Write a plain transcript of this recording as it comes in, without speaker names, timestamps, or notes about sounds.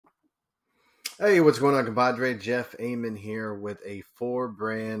Hey, what's going on, compadre? Jeff Amon here with a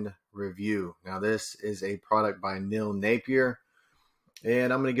 4brand review. Now, this is a product by Neil Napier,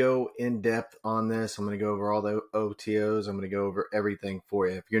 and I'm going to go in depth on this. I'm going to go over all the OTOs. I'm going to go over everything for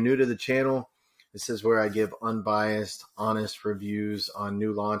you. If you're new to the channel, this is where I give unbiased, honest reviews on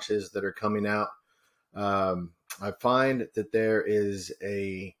new launches that are coming out. I find that there is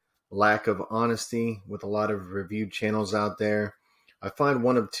a lack of honesty with a lot of review channels out there. I find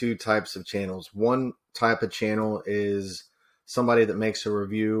one of two types of channels. One type of channel is somebody that makes a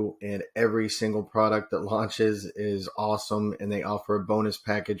review and every single product that launches is awesome, and they offer a bonus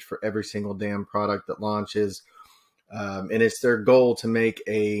package for every single damn product that launches. And it's their goal to make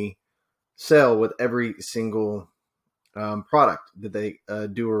a sale with every single product that they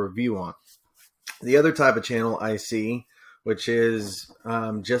do a review on. The other type of channel I see, which is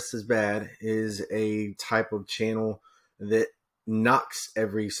just as bad, is a type of channel that knocks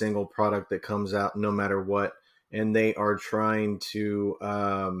every single product that comes out no matter what, and they are trying to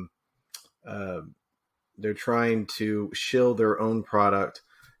shill their own product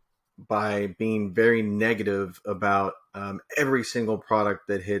by being very negative about every single product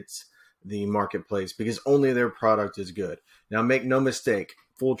that hits the marketplace because only their product is good. Now, make no mistake,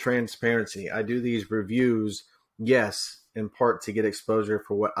 full transparency, I do these reviews, yes, in part to get exposure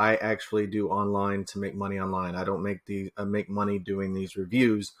for what I actually do online to make money online. I don't make money doing these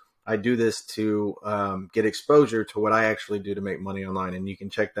reviews. I do this to get exposure to what I actually do to make money online, and you can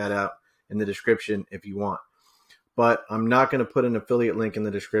check that out in the description if you want. But I'm not going to put an affiliate link in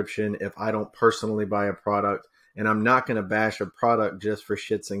the description if I don't personally buy a product, and I'm not going to bash a product just for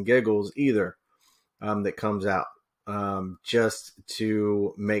shits and giggles either that comes out, just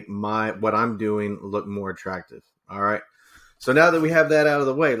to make what I'm doing look more attractive. All right. So now that we have that out of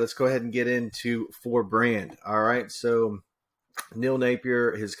the way, let's go ahead and get into 4brand. All right. So Neil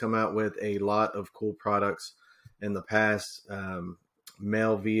Napier has come out with a lot of cool products in the past.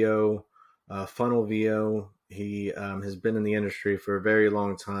 Mail VO, funnel VO. He has been in the industry for a very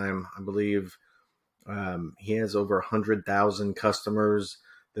long time. I believe he has over 100,000 customers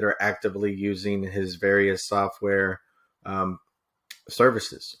that are actively using his various software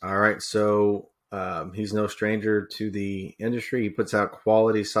services. All right. So he's no stranger to the industry. He puts out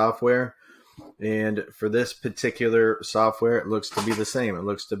quality software. And for this particular software, it looks to be the same. It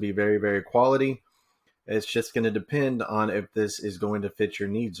looks to be very, very quality. It's just going to depend on if this is going to fit your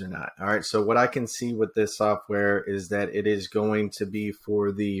needs or not. All right. So what I can see with this software is that it is going to be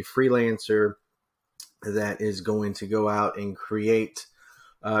for the freelancer that is going to go out and create.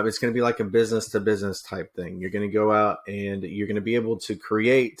 It's going to be like a business to business type thing. You're going to go out and you're going to be able to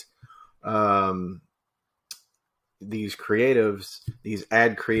create these creatives, these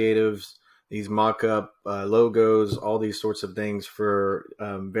ad creatives, these mock-up logos, all these sorts of things for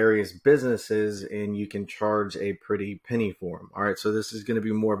various businesses, and you can charge a pretty penny for them. All right, so this is going to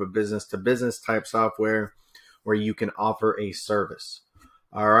be more of a business-to-business type software where you can offer a service.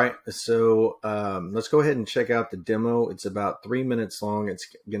 All right, so let's go ahead and check out the demo. It's about 3 minutes long. It's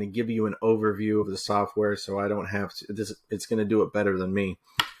going to give you an overview of the software, so I don't have to. It's going to do it better than me.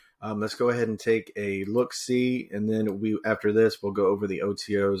 Let's go ahead and take a look-see, and then after this, we'll go over the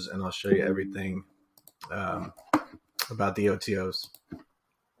OTOs, and I'll show you everything about the OTOs.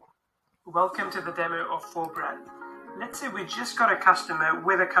 Welcome to the demo of 4brand. Let's say we just got a customer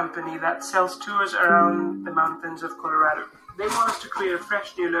with a company that sells tours around the mountains of Colorado. They want us to create a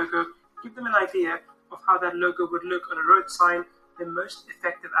fresh new logo, give them an idea of how that logo would look on a road sign, the most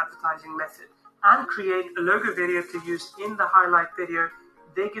effective advertising method, and create a logo video to use in the highlight video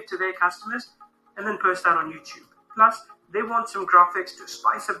they give to their customers and then post that on YouTube. Plus, they want some graphics to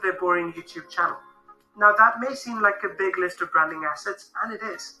spice up their boring YouTube channel. Now, that may seem like a big list of branding assets, and it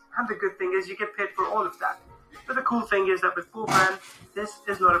is. And the good thing is you get paid for all of that. But the cool thing is that with 4brand, this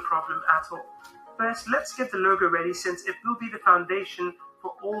is not a problem at all. First, let's get the logo ready, since it will be the foundation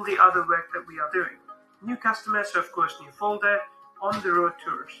for all the other work that we are doing. New customers, so of course new folder, on the road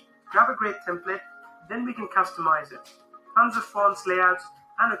tours. Grab a great template, then we can customize it. Tons of fonts, layouts,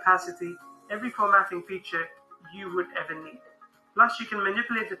 and opacity, every formatting feature you would ever need. Plus, you can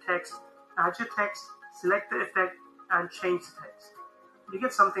manipulate the text, add your text, select the effect, and change the text. You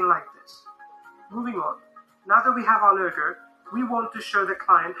get something like this. Moving on. Now that we have our logo, we want to show the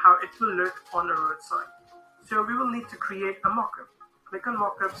client how it will look on a road sign. So we will need to create a mockup. Click on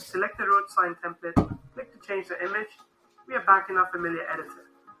mockup, select the road sign template, click to change the image. We are back in our familiar editor.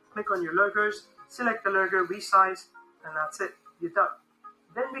 Click on your logos, select the logo, resize, and that's it. You're done.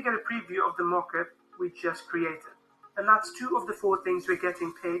 Then we get a preview of the mockup we just created. And that's 2 of the 4 things we're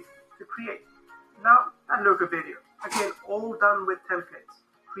getting paid to create. Now, that logo video. Again, all done with templates.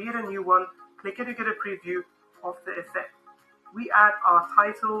 Create a new one, Click it to get a preview of the effect. We add our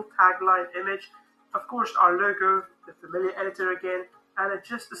title, tagline, image, of course our logo, the familiar editor again, and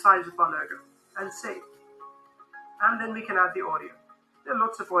adjust the size of our logo, and save. And then we can add the audio. There are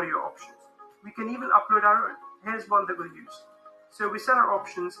lots of audio options. We can even upload our own. Here's one that we'll use. So we set our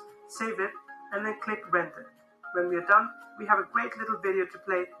options, save it, and then click render. When we are done, we have a great little video to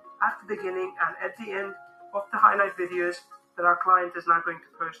play at the beginning and at the end of the highlight videos that our client is now going to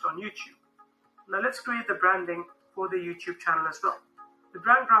post on YouTube. Now let's create the branding for the YouTube channel as well. The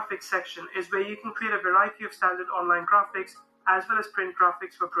brand graphics section is where you can create a variety of standard online graphics as well as print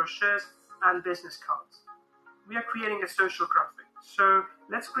graphics for brochures and business cards. We are creating a social graphic, so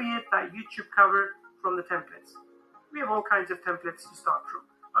let's create that YouTube cover from the templates. We have all kinds of templates to start from.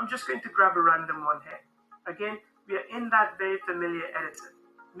 I'm just going to grab a random one here. Again, we are in that very familiar editor.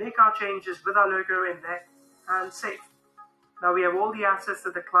 Make our changes with our logo in there and save. Now we have all the assets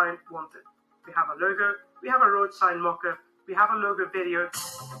that the client wanted. We have a logo, we have a road sign mock-up, we have a logo video,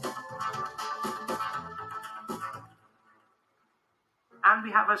 and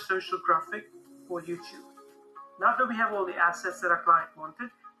we have a social graphic for YouTube. Now that we have all the assets that our client wanted,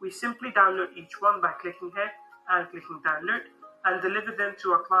 we simply download each one by clicking here and clicking download and deliver them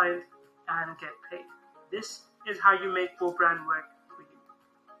to our client and get paid. This is how you make 4brand work for you.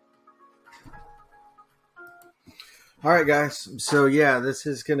 All right, guys. So yeah, this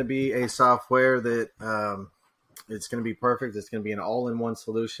is going to be a software that it's going to be perfect. It's going to be an all-in-one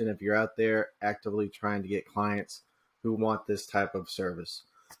solution if you're out there actively trying to get clients who want this type of service.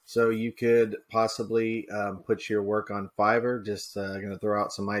 So you could possibly put your work on Fiverr. Just going to throw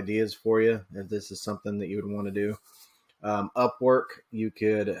out some ideas for you if this is something that you would want to do. Upwork, you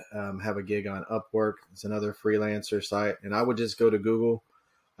could have a gig on Upwork. It's another freelancer site. And I would just go to Google.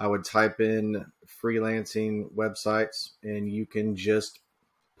 I would type in freelancing websites, and you can just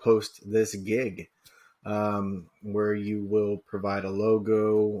post this gig where you will provide a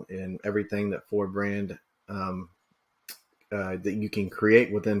logo and everything that 4brand that you can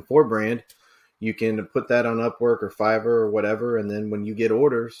create within 4brand. You can put that on Upwork or Fiverr or whatever, and then when you get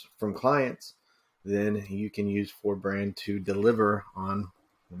orders from clients, then you can use 4brand to deliver on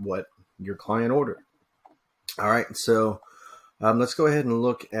what your client ordered. All right, so let's go ahead and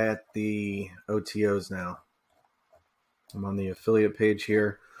look at the OTOs now. I'm on the affiliate page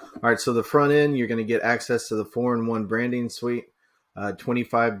here. All right, so the front end, you're going to get access to the 4-in-1 branding suite,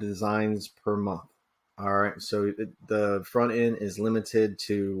 25 designs per month. All right, so the front end is limited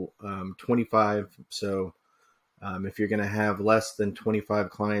to 25. So if you're going to have less than 25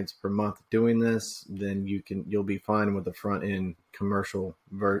 clients per month doing this, then you'll be fine with the front end commercial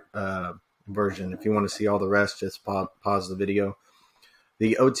version. If you want to see all the rest, just pause the video.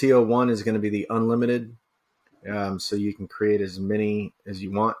 The OTO 1 is going to be the unlimited, so you can create as many as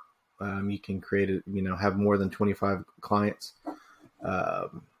you want. You can create it, have more than 25 clients.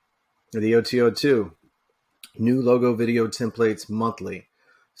 The OTO 2, new logo video templates monthly.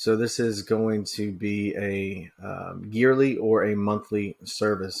 So this is going to be a yearly or a monthly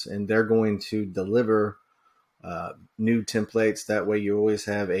service, and they're going to deliver new templates. That way you always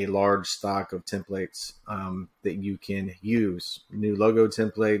have a large stock of templates that you can use. New logo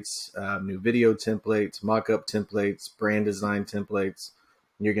templates, new video templates, mock-up templates, brand design templates.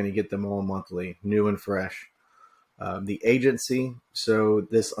 You're going to get them all monthly, new and fresh. The agency, so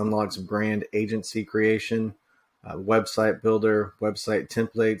this unlocks brand agency creation, website builder, website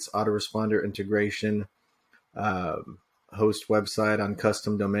templates, autoresponder integration, host website on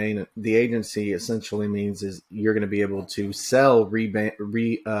custom domain. The agency essentially means is you're going to be able to sell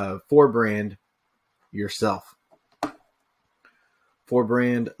 4brand yourself.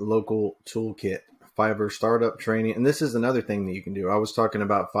 4brand local toolkit, Fiverr startup training. And this is another thing that you can do. I was talking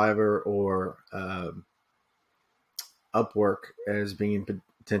about Fiverr or Upwork as being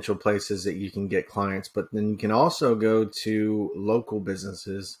potential places that you can get clients, but then you can also go to local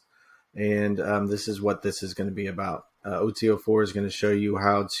businesses, and this is what this is going to be about. OTO4 is going to show you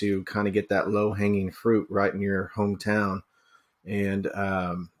how to kind of get that low-hanging fruit right in your hometown and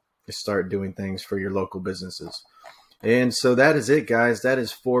start doing things for your local businesses. And so that is it, guys. That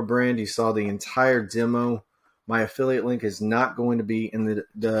is 4brand. You saw the entire demo. My affiliate link is not going to be in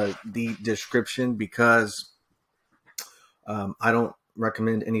the description because I don't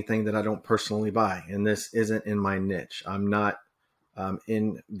recommend anything that I don't personally buy, and this isn't in my niche. I'm not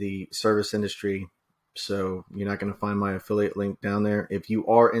in the service industry, so you're not going to find my affiliate link down there. If you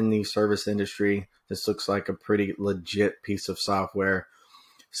are in the service industry, this looks like a pretty legit piece of software,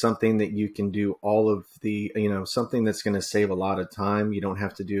 something that you can do all of the, something that's going to save a lot of time. You don't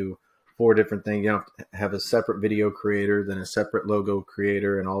have to do 4 different things. You don't have to have a separate video creator, then a separate logo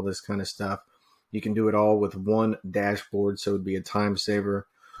creator, and all this kind of stuff. You can do it all with one dashboard, so it would be a time saver.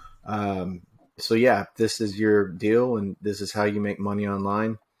 So yeah, this is your deal, and this is how you make money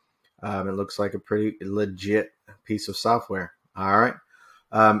online. It looks like a pretty legit piece of software. All right.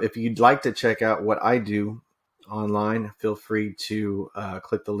 If you'd like to check out what I do online, feel free to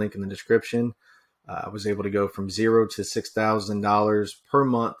click the link in the description. I was able to go from $0 to $6,000 per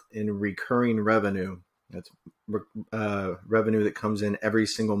month in recurring revenue. That's revenue that comes in every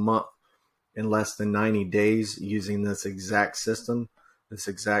single month in less than 90 days using this exact system, this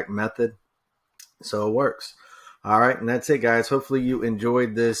exact method. So it works. All right. And that's it, guys. Hopefully you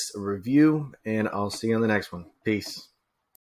enjoyed this review, and I'll see you on the next one. Peace.